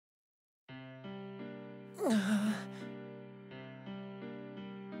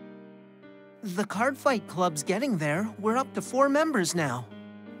The Cardfight Club's getting there. We're up to 4 members now.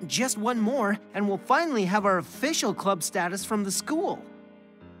 Just one more, and we'll finally have our official club status from the school.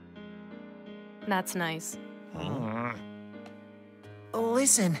 That's nice.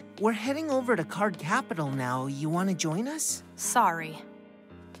 Listen, we're heading over to Card Capital now. You want to join us? Sorry.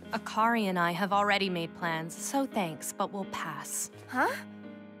 Akari and I have already made plans, so thanks, but we'll pass. Huh?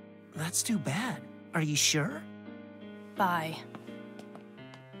 That's too bad. Are you sure? Bye.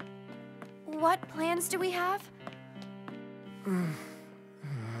 What plans do we have?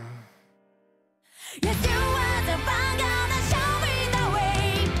 Yes, you are the Vanguard that show me the way.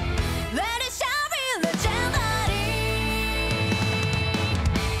 Let it show me legendary.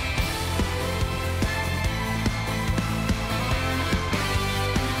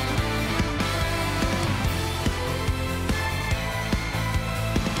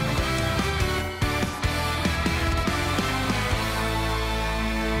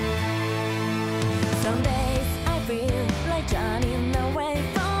 Some days I feel like Johnny in the way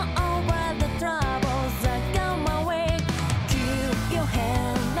from over the troubles that come my way. Keep your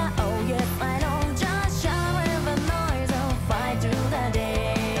head up, oh yes, I know. Just shout with the noise and fight through the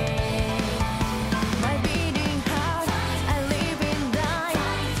day. My beating heart, I live and die.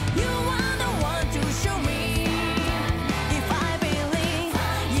 You are the one to show me. If I believe,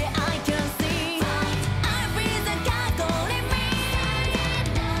 yeah, I can see. I feel the God calling me.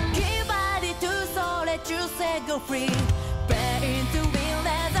 Give body to soul, let you say go free. Bear into will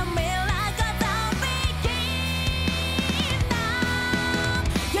as a miracle that begin now.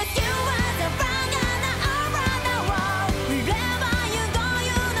 Yes, you are the Vanguard around the world. Wherever you go,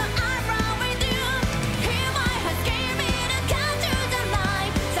 you know I'm from with you. Hear my heart screaming to come to the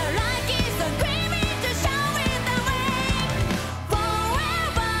light. The light is so screaming to show me the way.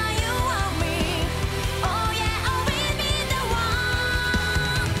 Forever you want me. Oh yeah, oh with me the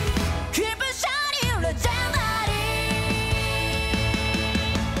one. Keep it shining, legendary.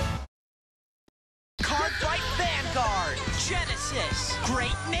 Cardfight Vanguard, Genesis,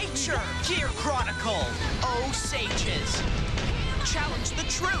 Great Nature, Gear Chronicle, Oh Sages. Challenge the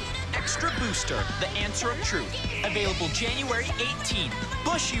Truth, Extra Booster, The Answer of Truth. Available January 18th,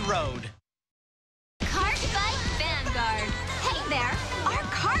 Bushiroad. Cardfight Vanguard. Hey there, our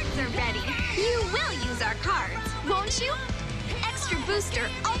cards are ready. You will use our cards, won't you? Extra Booster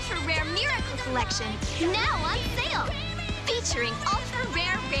Ultra Rare Miracle Collection, now on sale. Featuring ultra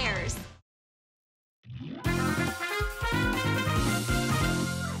rare rares.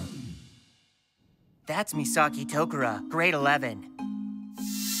 That's Misaki Tokura, grade 11.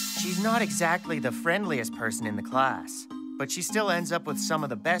 She's not exactly the friendliest person in the class, but she still ends up with some of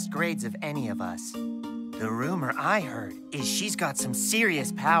the best grades of any of us. The rumor I heard is she's got some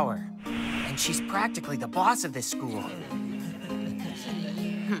serious power, and she's practically the boss of this school.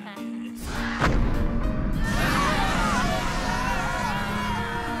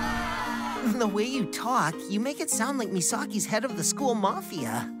 The way you talk, you make it sound like Misaki's head of the school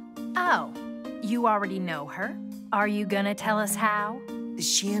mafia. Oh, you already know her? Are you gonna tell us how?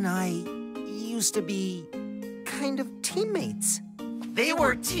 She and I used to be kind of teammates. They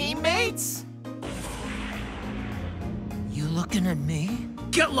were teammates? You looking at me?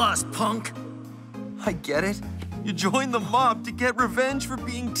 Get lost, punk! I get it. You joined the mob to get revenge for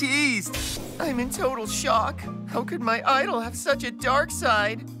being teased. I'm in total shock. How could my idol have such a dark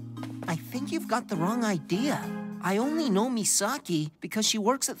side? I think you've got the wrong idea. I only know Misaki because she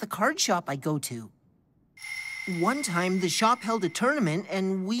works at the card shop I go to. One time, the shop held a tournament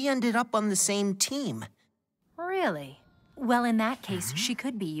and we ended up on the same team. Really? Well, in that case, she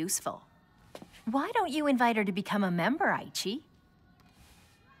could be useful. Why don't you invite her to become a member, Aichi?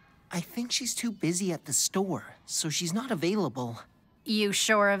 I think she's too busy at the store, so she's not available. You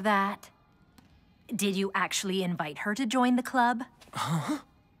sure of that? Did you actually invite her to join the club? Huh?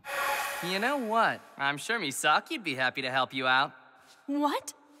 You know what? I'm sure Misaki'd be happy to help you out.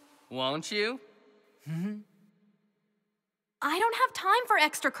 What? Won't you? I don't have time for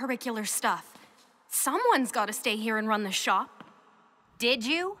extracurricular stuff. Someone's got to stay here and run the shop. Did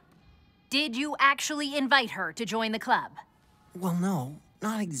you? Did you actually invite her to join the club? Well, no,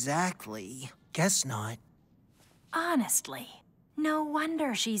 not exactly. Guess not. Honestly, no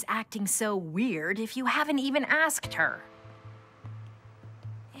wonder she's acting so weird if you haven't even asked her.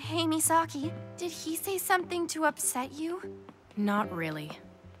 Hey, Misaki, did he say something to upset you? Not really.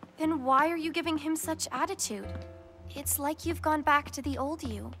 Then why are you giving him such attitude? It's like you've gone back to the old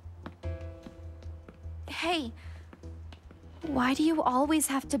you. Hey, why do you always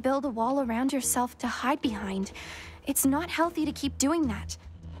have to build a wall around yourself to hide behind? It's not healthy to keep doing that.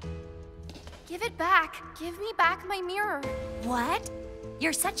 Give it back. Give me back my mirror. What?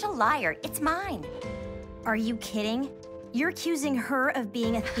 You're such a liar. It's mine. Are you kidding? You're accusing her of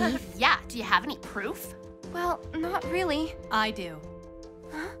being a thief? Yeah, do you have any proof? Well, not really. I do.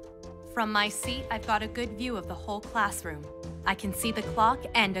 From my seat, I've got a good view of the whole classroom. I can see the clock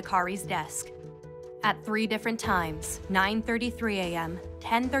and Akari's desk. At 3 different times, 9:33 a.m.,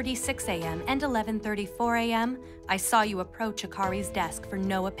 10:36 a.m., and 11:34 a.m., I saw you approach Akari's desk for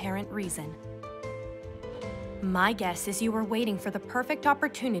no apparent reason. My guess is you were waiting for the perfect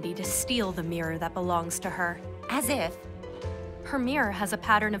opportunity to steal the mirror that belongs to her. As if. Her mirror has a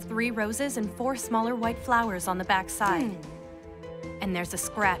pattern of 3 roses and 4 smaller white flowers on the back side. And there's a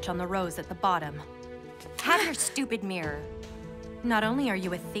scratch on the rose at the bottom. Have your stupid mirror. Not only are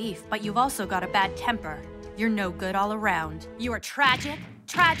you a thief, but you've also got a bad temper. You're no good all around. You are tragic,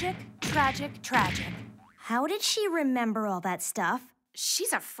 tragic, tragic, tragic. How did she remember all that stuff?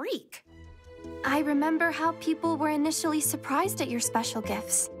 She's a freak. I remember how people were initially surprised at your special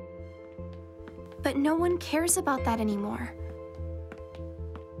gifts. But no one cares about that anymore.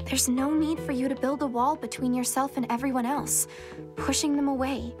 There's no need for you to build a wall between yourself and everyone else, pushing them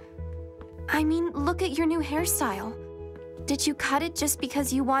away. I mean, look at your new hairstyle. Did you cut it just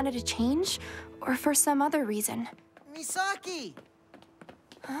because you wanted a change, or for some other reason? Misaki!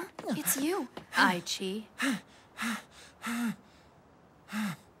 Huh? It's you. Aichi.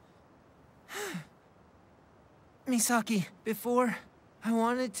 Misaki, before, I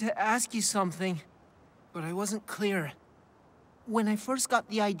wanted to ask you something, but I wasn't clear. When I first got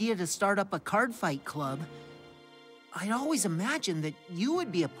the idea to start up a Cardfight Club, I'd always imagined that you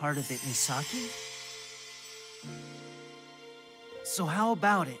would be a part of it, Misaki. So how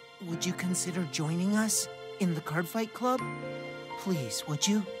about it? Would you consider joining us in the Cardfight Club? Please, would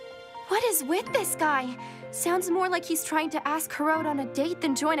you? What is with this guy? Sounds more like he's trying to ask her out on a date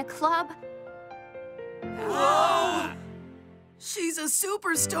than join a club. Whoa! She's a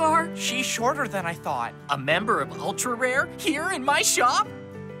superstar! She's shorter than I thought. A member of Ultra Rare here in my shop?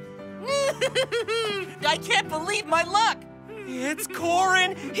 I can't believe my luck! It's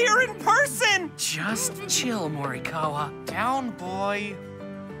Kourin here in person! Just chill, Morikawa. Down, boy.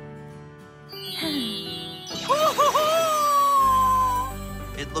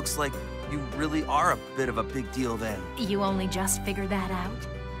 It looks like you really are a bit of a big deal then. You only just figured that out?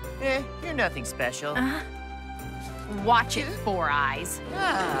 You're nothing special. Watch it, Four Eyes.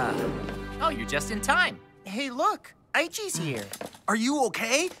 Ah. Oh, you're just in time. Hey, look, Aichi's here. Are you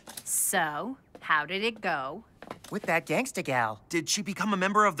okay? So, how did it go? With that gangsta gal. Did she become a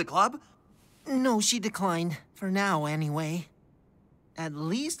member of the club? No, she declined. For now, anyway. At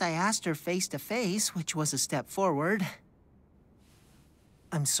least I asked her face to face, which was a step forward.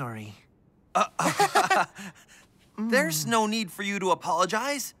 I'm sorry. There's no need for you to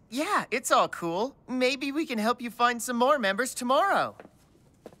apologize. Yeah, it's all cool. Maybe we can help you find some more members tomorrow.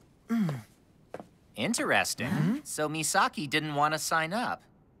 Interesting. So Misaki didn't want to sign up.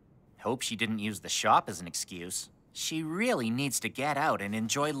 Hope she didn't use the shop as an excuse. She really needs to get out and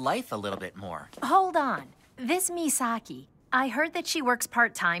enjoy life a little bit more. Hold on. This Misaki, I heard that she works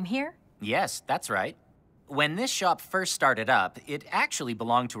part-time here? Yes, that's right. When this shop first started up, it actually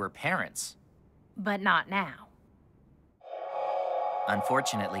belonged to her parents. But not now.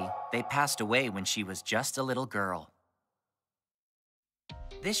 Unfortunately, they passed away when she was just a little girl.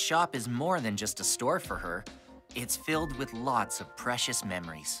 This shop is more than just a store for her. It's filled with lots of precious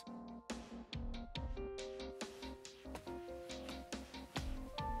memories.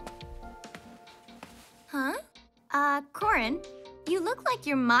 Huh? Kourin, you look like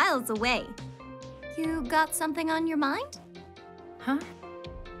you're miles away. You got something on your mind? Huh?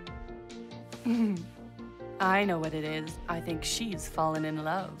 I know what it is. I think she's fallen in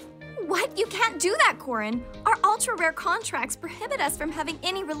love. What? You can't do that, Kourin. Our ultra-rare contracts prohibit us from having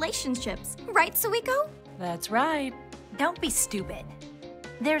any relationships. Right, Suiko? That's right. Don't be stupid.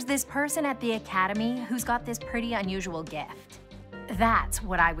 There's this person at the academy who's got this pretty unusual gift. That's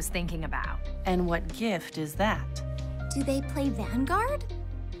what I was thinking about. And what gift is that? Do they play Vanguard?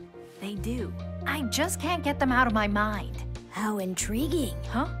 They do. I just can't get them out of my mind. How intriguing.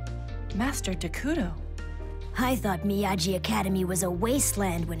 Huh? Master Takuto. I thought Miyaji Academy was a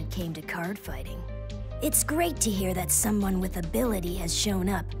wasteland when it came to card fighting. It's great to hear that someone with ability has shown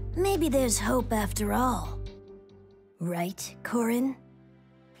up. Maybe there's hope after all. Right, Kourin?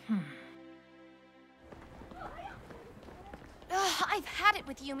 I've had it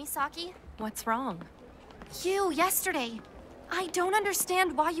with you, Misaki. What's wrong? You, yesterday. I don't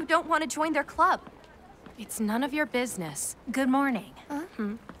understand why you don't want to join their club. It's none of your business. Good morning.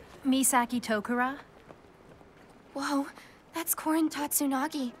 Misaki Tokura? Whoa, that's Kourin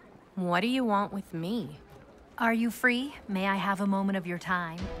Tatsunagi. What do you want with me? Are you free? May I have a moment of your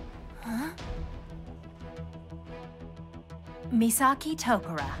time? Huh? Misaki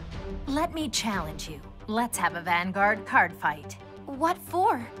Tokura, let me challenge you. Let's have a Vanguard card fight. What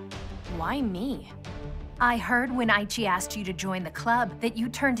for? Why me? I heard when Aichi asked you to join the club that you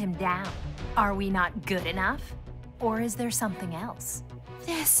turned him down. Are we not good enough? Or is there something else?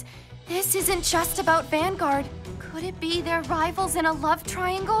 This isn't just about Vanguard. Could it be they're rivals in a love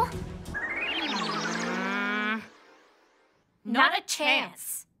triangle? Not a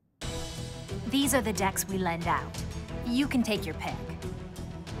chance. These are the decks we lend out. You can take your pick.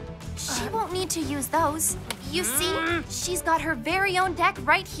 She won't need to use those. You see, she's got her very own deck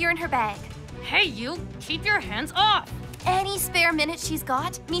right here in her bag. Hey, you! Keep your hands off! Any spare minute she's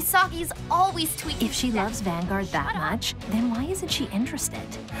got, Misaki's always tweaking. If she loves Vanguard that much, then why isn't she interested?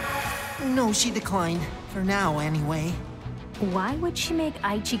 No, she declined. For now, anyway. Why would she make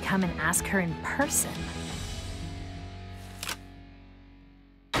Aichi come and ask her in person?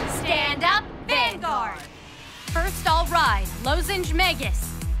 Stand up, Vanguard! First I'll ride Lozenge Magus.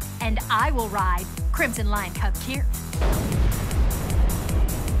 And I will ride Crimson Lion Cub Kourin.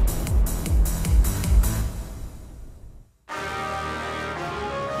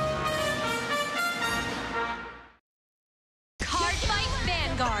 Cardfight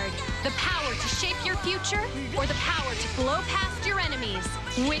Vanguard. The power to shape your future, or the power to blow past your enemies.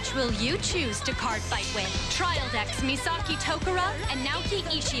 Which will you choose to cardfight with? Trial decks Misaki Tokura and Naoki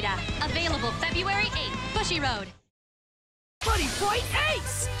Ishida. Available February 8th, Bushiroad. Buddy Fight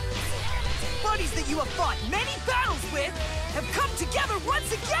Ace! Buddies that you have fought many battles with have come together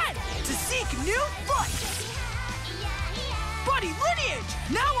once again to seek new fights! Buddy Lineage,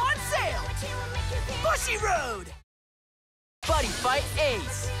 now on sale! Bushiroad! Buddy Fight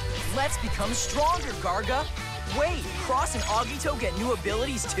Ace! Let's become stronger, Garga! Wait, Cross and Agito get new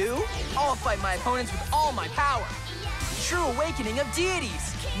abilities too? I'll fight my opponents with all my power! True Awakening of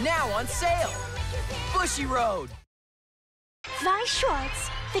Deities, now on sale! Bushiroad! Vi Schwartz,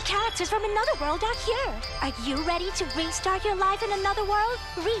 the characters from another world are here. Are you ready to restart your life in another world?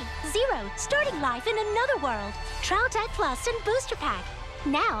 Zero, starting life in another world. Trial Deck Plus and Booster Pack,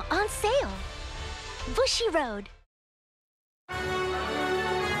 now on sale. Bushiroad.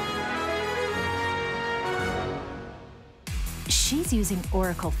 She's using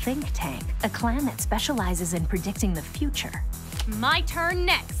Oracle Think Tank, a clan that specializes in predicting the future. My turn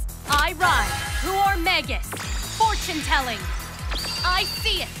next. I ride Kourin Magus. Fortune telling. I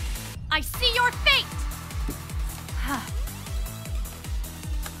see it. I see your fate.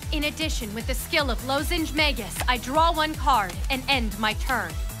 In addition, with the skill of Lozenge Magus, I draw one card and end my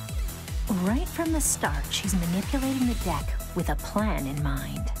turn. Right from the start, she's manipulating the deck with a plan in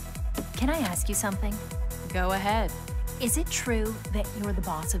mind. Can I ask you something? Go ahead. Is it true that you're the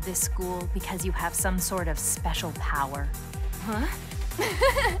boss of this school because you have some sort of special power? Huh?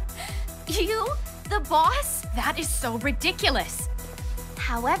 You? The boss? That is so ridiculous.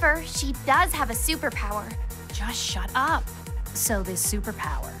 However, she does have a superpower. Just shut up. So this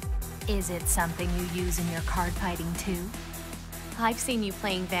superpower, is it something you use in your card fighting too? I've seen you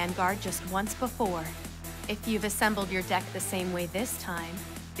playing Vanguard just once before. If you've assembled your deck the same way this time,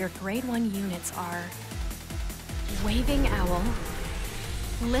 your grade 1 units are Waving Owl,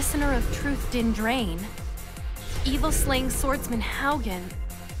 Listener of Truth Dindrain, Evil Slaying Swordsman Haugen,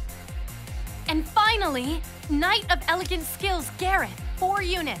 and finally, Knight of Elegant Skills Gareth, 4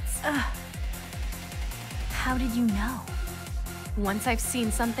 units. How did you know? Once I've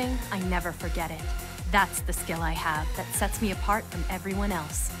seen something, I never forget it. That's the skill I have that sets me apart from everyone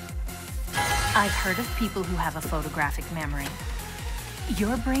else. I've heard of people who have a photographic memory.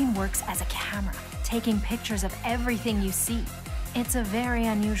 Your brain works as a camera, taking pictures of everything you see. It's a very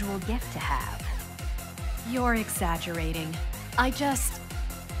unusual gift to have. You're exaggerating.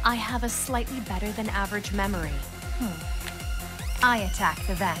 I have a slightly better than average memory. I attack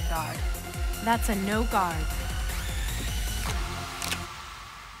the Vanguard. That's a no guard.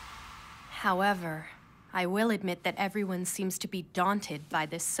 However, I will admit that everyone seems to be daunted by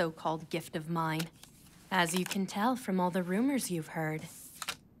this so-called gift of mine. As you can tell from all the rumors you've heard.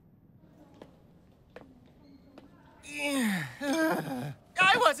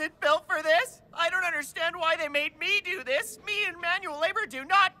 I wasn't built for this. I don't understand why they made me do this. Me and manual labor do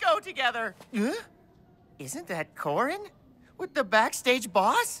not go together. Isn't that Kourin? With the Backstage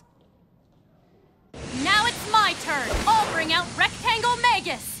boss? Now it's my turn. I'll bring out Rectangle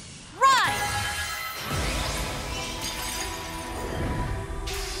Magus. Ride!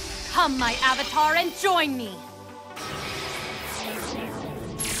 Come, my avatar, and join me.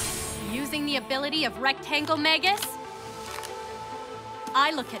 Using the ability of Rectangle Magus,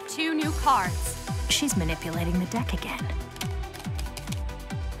 I look at 2 new cards. She's manipulating the deck again.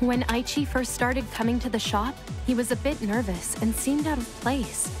 When Aichi first started coming to the shop, he was a bit nervous and seemed out of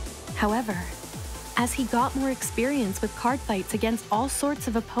place. However, as he got more experience with card fights against all sorts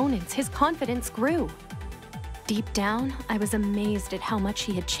of opponents, his confidence grew. Deep down, I was amazed at how much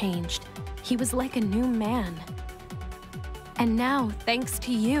he had changed. He was like a new man. And now, thanks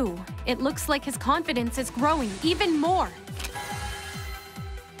to you, it looks like his confidence is growing even more.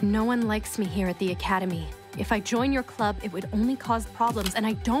 No one likes me here at the academy. If I join your club, it would only cause problems, and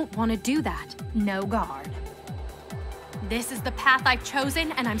I don't want to do that. No guard. This is the path I've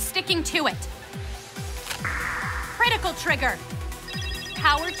chosen, and I'm sticking to it. Critical trigger.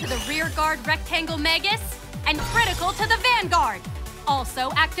 Power to the rear guard Rectangle Magus, and critical to the Vanguard.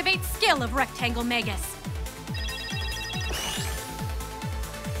 Also activate skill of Rectangle Magus.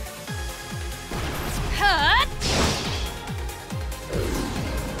 Cut!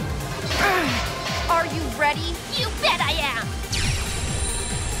 Are you ready? You bet I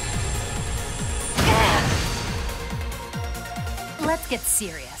am! Let's get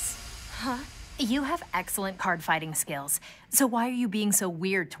serious. Huh? You have excellent card fighting skills, so why are you being so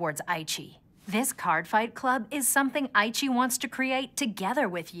weird towards Aichi? This Cardfight Club is something Aichi wants to create together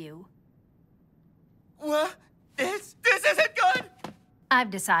with you. What? This isn't good!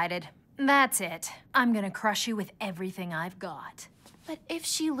 I've decided. That's it. I'm gonna crush you with everything I've got. But if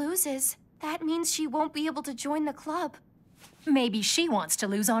she loses, that means she won't be able to join the club. Maybe she wants to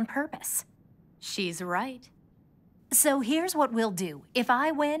lose on purpose. She's right. So here's what we'll do. If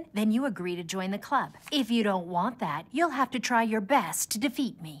I win, then you agree to join the club. If you don't want that, you'll have to try your best to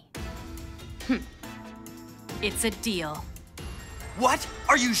defeat me. It's a deal. What?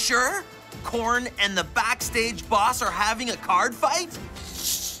 Are you sure? Kourin and the Backstage boss are having a card fight?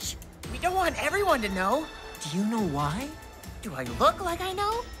 Shh! We don't want everyone to know. Do you know why? Do I look like I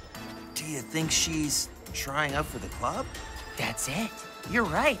know? Do you think she's trying out for the club? That's it. You're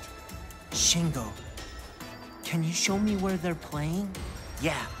right. Shingo, can you show me where they're playing?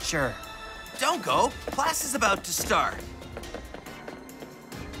 Yeah, sure. Don't go. Class is about to start.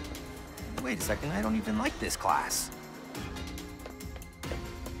 Wait a second, I don't even like this class.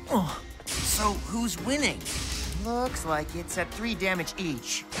 Oh, So who's winning? Looks like it's at 3 damage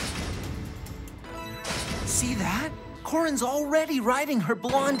each. see that? Kourin's already riding her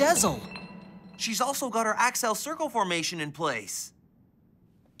blonde Ezel. She's also got her Axel circle formation in place.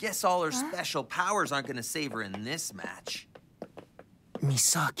 Guess all her special powers aren't gonna save her in this match.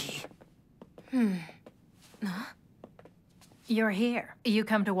 Misaki. You're here. You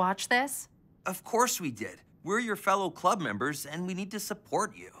come to watch this? Of course we did. We're your fellow club members, and we need to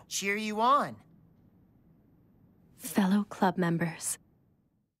support you. Cheer you on. Fellow club members.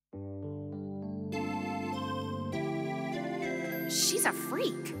 She's a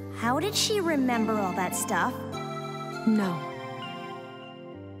freak. How did she remember all that stuff? No.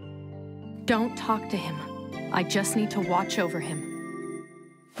 Don't talk to him. I just need to watch over him.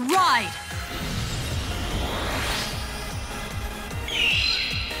 Ride!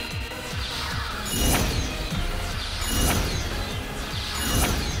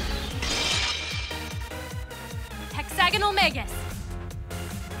 Hexagonal Magus.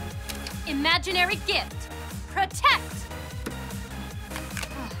 Imaginary gift. Protect!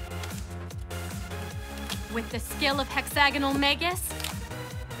 With the skill of Hexagonal Magus,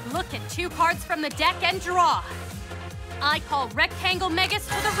 look at 2 cards from the deck and draw. I call Rectangle Magus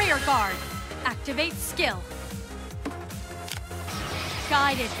to the rear guard. Activate skill.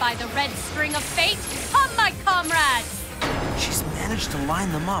 Guided by the red string of fate, come my comrades! She's managed to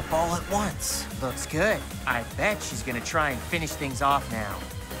line them up all at once. Looks good. I bet she's gonna try and finish things off now.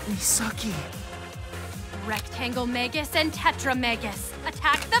 Misaki. Rectangle Magus and Tetra Magus.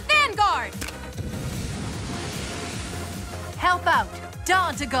 Attack the Vanguard! Help out!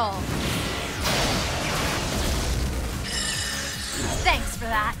 Dauntigal! Thanks for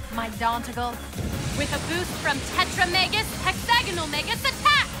that, my Dauntigal. With a boost from Tetra Magus, Hexagonal Magus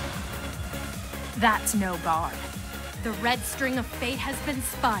attack! That's no guard. The red string of fate has been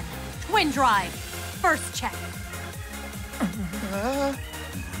spun. Twin drive. First check.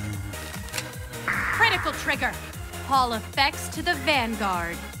 Critical trigger. Hall effects to the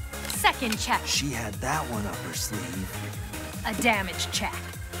Vanguard. Second check. She had that one up her sleeve. A damage check.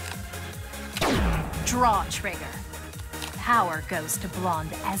 Draw trigger. Power goes to blonde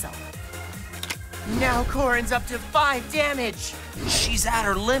Ezel. Now Kourin's up to 5 damage. She's at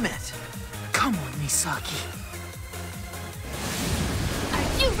her limit. Come on, Misaki.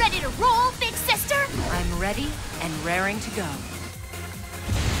 Are you ready to roll, big sister? I'm ready and raring to go.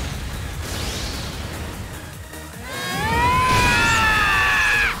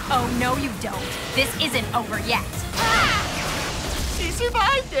 Oh, no you don't. This isn't over yet. She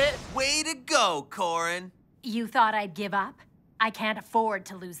survived it! Way to go, Kourin. You thought I'd give up? I can't afford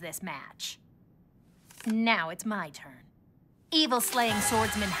to lose this match. Now it's my turn. Evil-slaying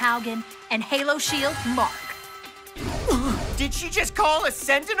swordsman Haugen and Halo Shield Mark. Did she just call a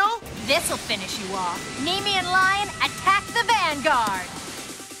sentinel? This'll finish you off. Nemean Lion, attack the Vanguard!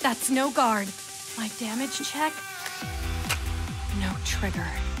 That's no guard. My damage check? No trigger.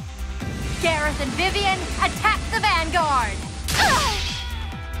 Gareth and Vivian, attack the Vanguard!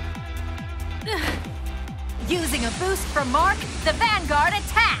 Using a boost from Mark, the Vanguard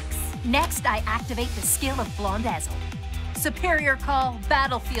attacks! Next, I activate the skill of Blondezel. Superior Call,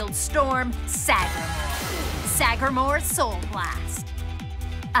 Battlefield Storm, Sagramore. Sagramore's Soul Blast.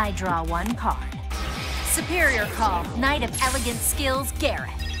 I draw one card. Superior Call, Knight of Elegant Skills, Gareth.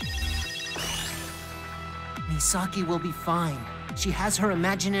 Misaki will be fine. She has her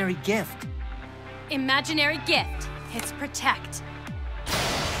imaginary gift. Imaginary gift. It's protect.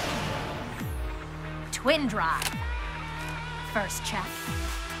 Twin Drive. First check.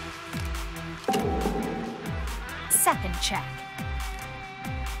 Second check.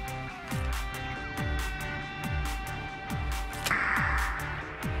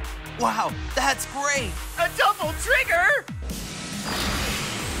 Wow, that's great! A double trigger!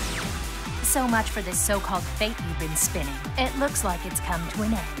 So much for this so-called fate you've been spinning. It looks like it's come to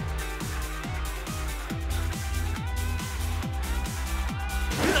an end.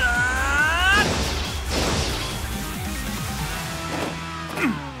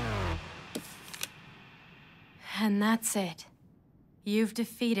 And that's it. You've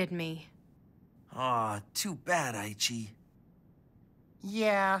defeated me. Aw, too bad, Aichi.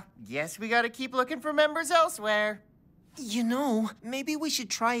 Yeah, guess we gotta keep looking for members elsewhere. You know, maybe we should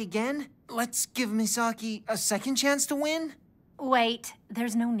try again. Let's give Misaki a second chance to win. Wait,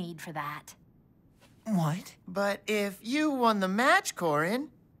 there's no need for that. What? But if you won the match, Kourin...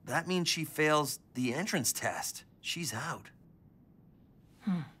 That means she fails the entrance test. She's out.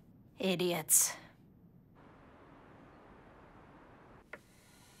 Idiots.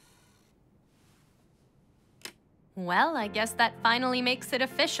 Well, I guess that finally makes it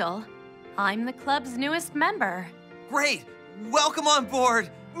official. I'm the club's newest member. Great! Welcome on board!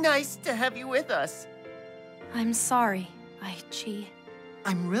 Nice to have you with us. I'm sorry, Aichi.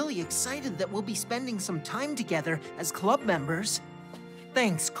 I'm really excited that we'll be spending some time together as club members.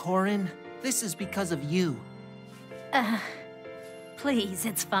 Thanks, Kourin. This is because of you. Please,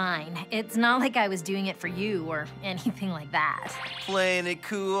 it's fine. It's not like I was doing it for you or anything like that. Playing it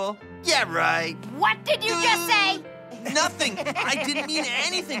cool? Yeah, right. What did you just say? Nothing! I didn't mean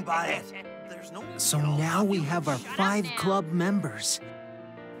anything by it. There's no... So now we have our 5 club members.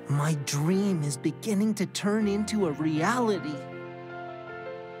 My dream is beginning to turn into a reality.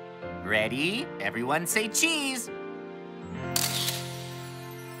 Ready? Everyone say cheese!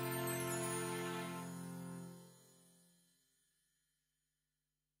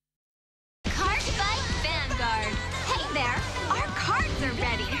 Cardfight Vanguard. Hey there, our cards are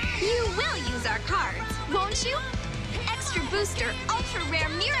ready. You will use our cards, won't you? Extra Booster Ultra Rare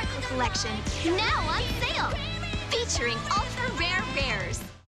Miracle Collection, now on sale. Featuring ultra rare rares.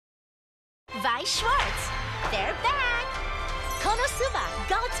 Vi Schwartz, they're back! Konosuba,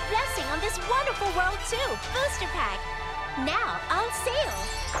 God's blessing on this wonderful world too, booster pack. Now on sale.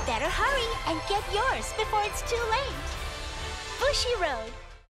 Better hurry and get yours before it's too late. Bushiroad.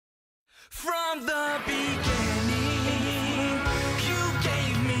 From the beginning, you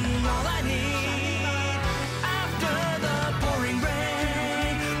gave me all I need. After the pouring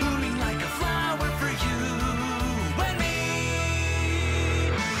rain, blooming like a flower for you and me.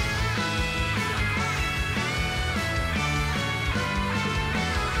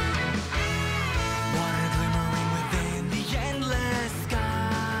 Water glimmering within the endless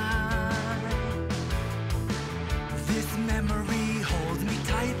sky. This memory holds me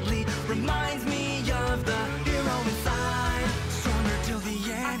tightly, reminds me of the hero inside. Stronger till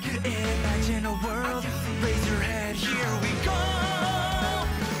the end, imagine a world. Raise your head, here we go.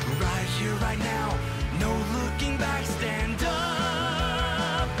 Right here, right now, no looking back, stand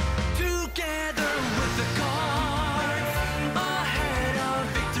up. Together with the cards, ahead of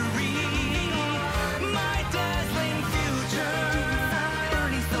victory. My dazzling future,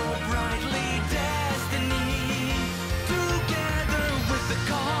 burning so brightly, destiny. Together with the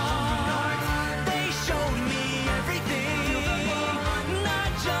cards, they showed me everything,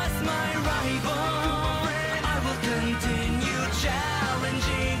 not just my rival.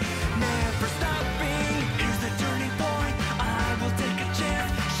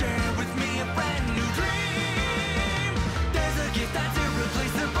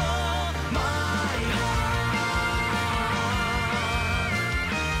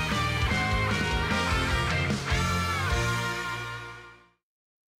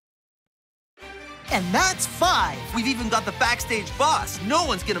 And that's 5. We've even got the backstage boss. No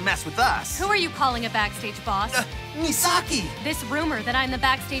one's gonna mess with us. Who are you calling a backstage boss? Misaki! This rumor that I'm the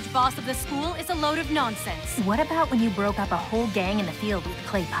backstage boss of the school is a load of nonsense. What about when you broke up a whole gang in the field with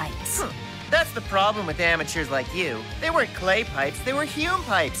clay pipes? That's the problem with amateurs like you. They weren't clay pipes, they were Hume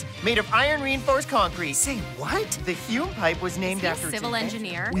pipes, made of iron-reinforced concrete. Say what? The Hume pipe was named after a civil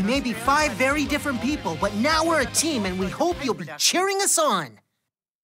engineer. We may be 5 very different people, but now we're a team and we hope you'll be cheering us on.